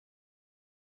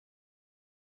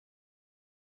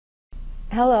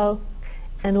Hello,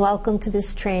 and welcome to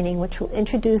this training, which will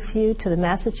introduce you to the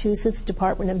Massachusetts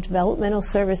Department of Developmental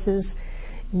Services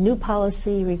new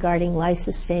policy regarding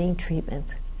life-sustaining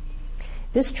treatment.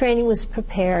 This training was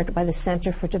prepared by the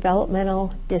Center for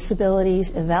Developmental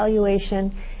Disabilities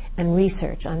Evaluation and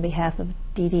Research on behalf of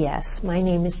DDS. My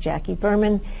name is Jackie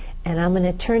Berman, and I'm an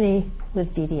attorney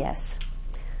with DDS.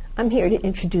 I'm here to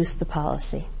introduce the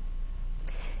policy.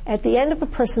 At the end of a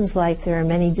person's life, there are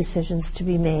many decisions to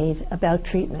be made about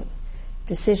treatment.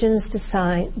 Decisions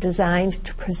designed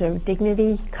to preserve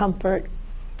dignity, comfort,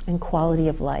 and quality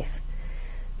of life.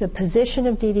 The position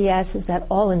of DDS is that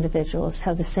all individuals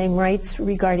have the same rights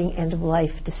regarding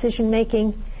end-of-life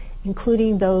decision-making,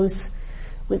 including those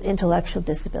with intellectual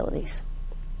disabilities,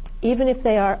 even if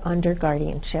they are under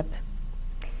guardianship.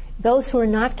 Those who are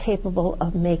not capable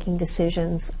of making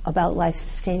decisions about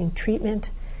life-sustaining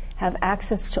treatment have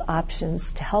access to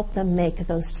options to help them make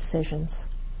those decisions.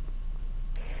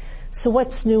 So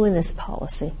what's new in this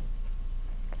policy?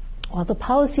 While the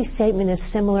policy statement is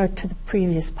similar to the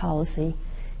previous policy,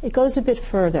 it goes a bit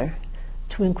further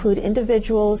to include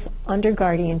individuals under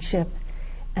guardianship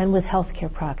and with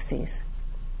healthcare proxies.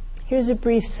 Here's a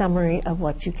brief summary of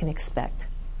what you can expect.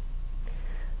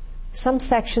 Some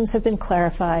sections have been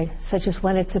clarified, such as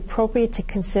when it's appropriate to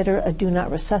consider a do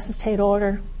not resuscitate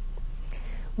order,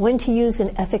 when to use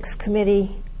an ethics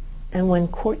committee, and when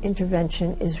court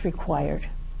intervention is required.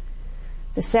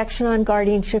 The section on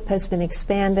guardianship has been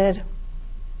expanded,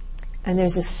 and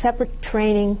there's a separate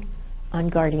training on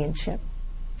guardianship.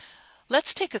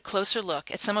 Let's take a closer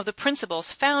look at some of the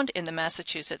principles found in the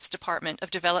Massachusetts Department of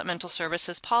Developmental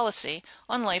Services policy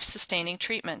on life-sustaining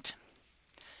treatment.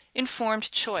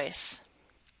 Informed choice,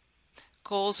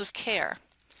 goals of care,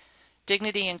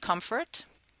 dignity and comfort,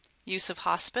 use of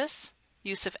hospice,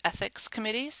 use of ethics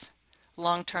committees,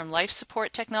 long-term life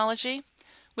support technology,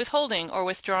 withholding or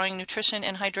withdrawing nutrition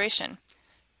and hydration,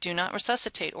 do not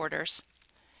resuscitate orders,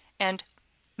 and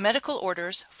medical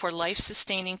orders for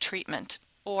life-sustaining treatment,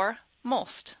 or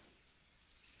MOLST.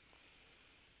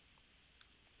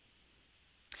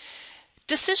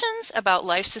 Decisions about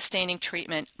life-sustaining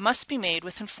treatment must be made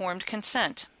with informed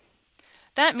consent.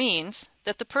 That means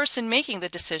that the person making the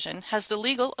decision has the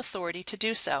legal authority to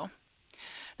do so,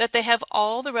 that they have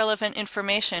all the relevant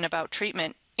information about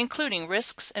treatment, including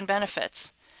risks and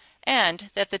benefits, and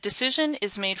that the decision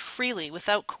is made freely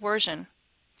without coercion.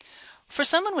 For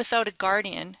someone without a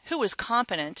guardian who is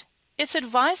competent, it's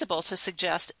advisable to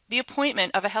suggest the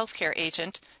appointment of a healthcare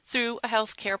agent through a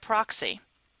healthcare proxy.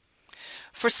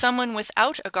 For someone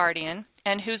without a guardian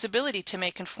and whose ability to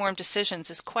make informed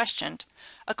decisions is questioned,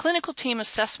 a clinical team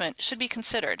assessment should be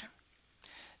considered.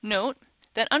 Note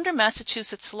that under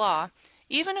Massachusetts law,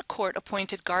 even a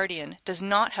court-appointed guardian does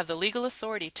not have the legal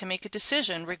authority to make a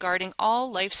decision regarding all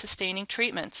life-sustaining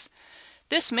treatments.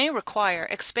 This may require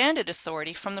expanded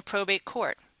authority from the probate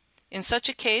court. In such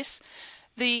a case,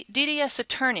 the DDS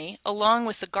attorney, along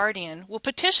with the guardian, will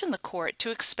petition the court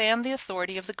to expand the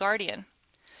authority of the guardian.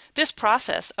 This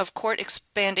process of court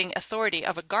expanding authority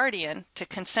of a guardian to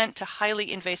consent to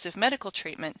highly invasive medical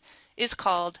treatment is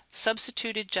called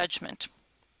substituted judgment.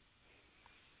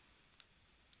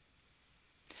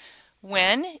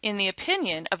 When, in the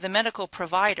opinion of the medical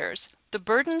providers, the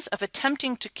burdens of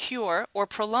attempting to cure or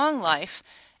prolong life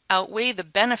outweigh the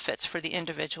benefits for the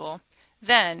individual,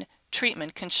 then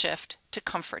treatment can shift to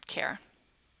comfort care.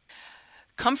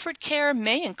 Comfort care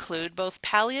may include both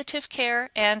palliative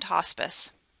care and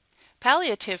hospice.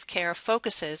 Palliative care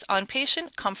focuses on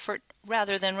patient comfort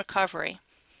rather than recovery.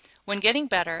 When getting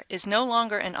better is no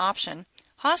longer an option,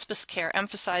 hospice care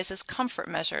emphasizes comfort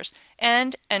measures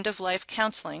and end-of-life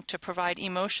counseling to provide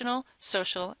emotional,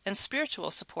 social, and spiritual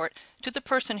support to the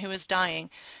person who is dying,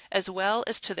 as well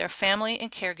as to their family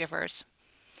and caregivers.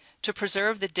 To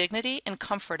preserve the dignity and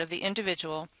comfort of the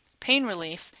individual, pain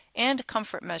relief and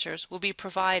comfort measures will be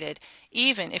provided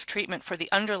even if treatment for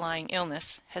the underlying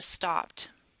illness has stopped.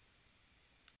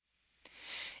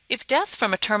 If death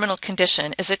from a terminal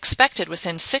condition is expected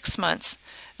within 6 months,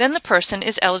 then the person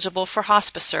is eligible for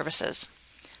hospice services.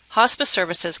 Hospice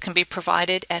services can be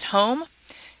provided at home,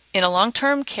 in a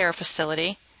long-term care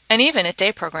facility, and even at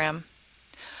day program.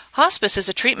 Hospice is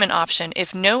a treatment option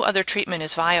if no other treatment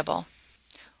is viable.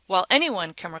 While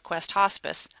anyone can request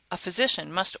hospice, a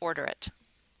physician must order it.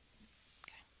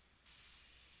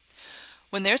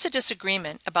 When there's a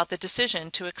disagreement about the decision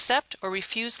to accept or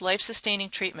refuse life-sustaining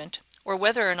treatment, or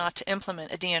whether or not to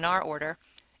implement a DNR order,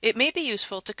 it may be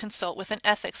useful to consult with an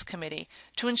ethics committee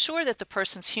to ensure that the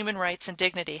person's human rights and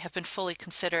dignity have been fully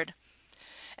considered.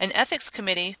 An ethics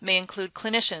committee may include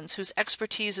clinicians whose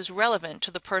expertise is relevant to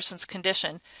the person's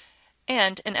condition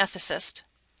and an ethicist.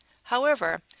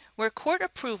 However, where court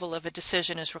approval of a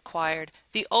decision is required,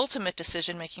 the ultimate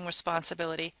decision-making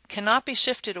responsibility cannot be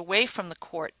shifted away from the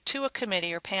court to a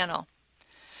committee or panel.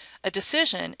 A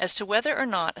decision as to whether or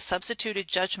not a substituted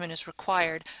judgment is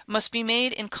required must be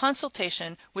made in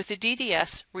consultation with the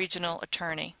DDS regional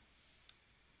attorney.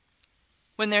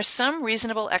 When there's some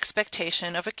reasonable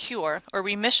expectation of a cure or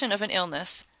remission of an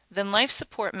illness, then life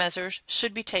support measures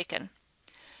should be taken.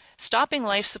 Stopping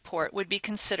life support would be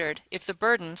considered if the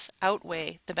burdens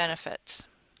outweigh the benefits.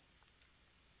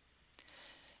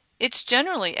 It's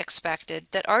generally expected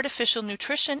that artificial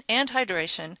nutrition and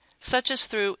hydration, such as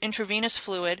through intravenous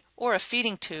fluid or a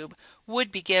feeding tube,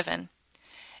 would be given.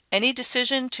 Any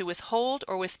decision to withhold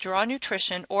or withdraw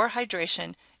nutrition or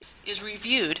hydration is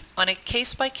reviewed on a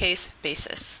case-by-case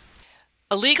basis.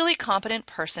 A legally competent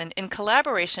person, in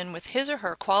collaboration with his or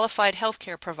her qualified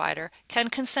healthcare provider, can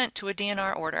consent to a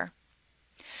DNR order.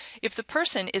 If the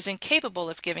person is incapable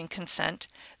of giving consent,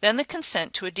 then the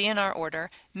consent to a DNR order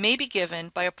may be given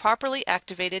by a properly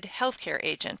activated healthcare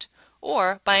agent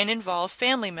or by an involved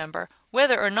family member,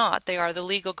 whether or not they are the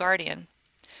legal guardian.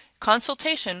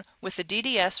 Consultation with the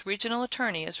DDS regional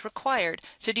attorney is required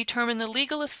to determine the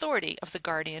legal authority of the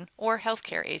guardian or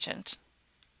healthcare agent.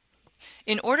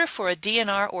 In order for a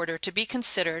DNR order to be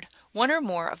considered, one or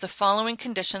more of the following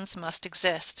conditions must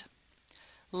exist: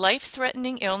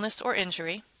 life-threatening illness or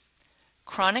injury,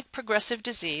 chronic progressive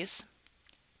disease,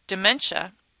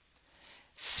 dementia,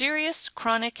 serious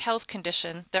chronic health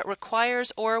condition that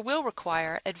requires or will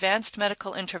require advanced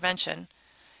medical intervention,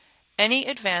 any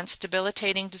advanced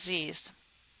debilitating disease.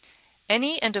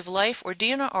 Any end-of-life or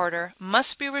DNR order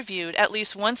must be reviewed at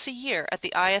least once a year at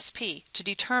the ISP to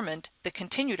determine the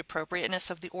continued appropriateness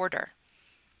of the order.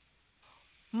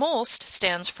 MOLST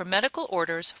stands for Medical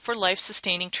Orders for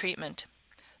Life-Sustaining Treatment.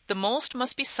 The MOLST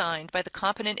must be signed by the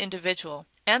competent individual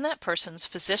and that person's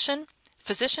physician,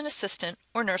 physician assistant,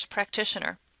 or nurse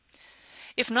practitioner.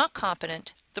 If not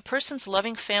competent, the person's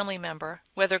loving family member,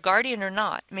 whether guardian or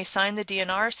not, may sign the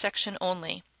DNR section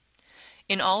only.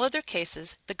 In all other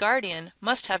cases, the guardian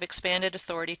must have expanded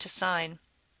authority to sign.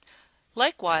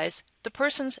 Likewise, the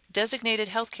person's designated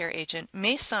healthcare agent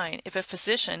may sign if a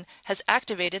physician has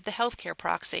activated the healthcare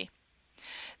proxy.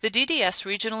 The DDS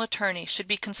regional attorney should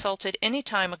be consulted any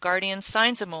time a guardian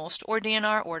signs a MOLST or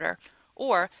DNR order,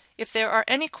 or if there are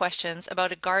any questions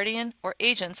about a guardian or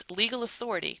agent's legal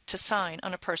authority to sign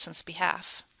on a person's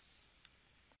behalf.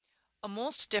 A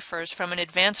MOLST differs from an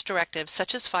advance directive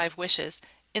such as 5 wishes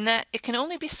in that it can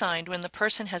only be signed when the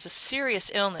person has a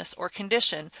serious illness or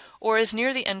condition or is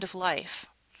near the end of life.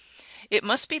 It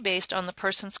must be based on the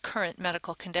person's current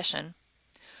medical condition.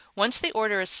 Once the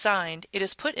order is signed, it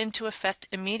is put into effect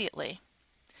immediately.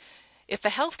 If a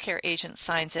healthcare agent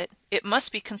signs it, it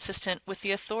must be consistent with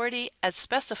the authority as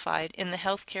specified in the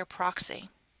healthcare proxy.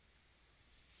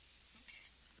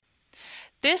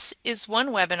 This is one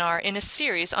webinar in a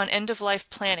series on end-of-life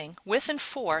planning with and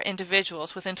for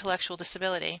individuals with intellectual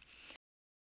disability.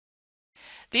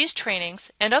 These trainings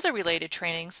and other related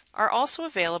trainings are also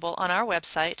available on our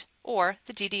website or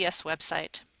the DDS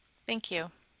website. Thank you.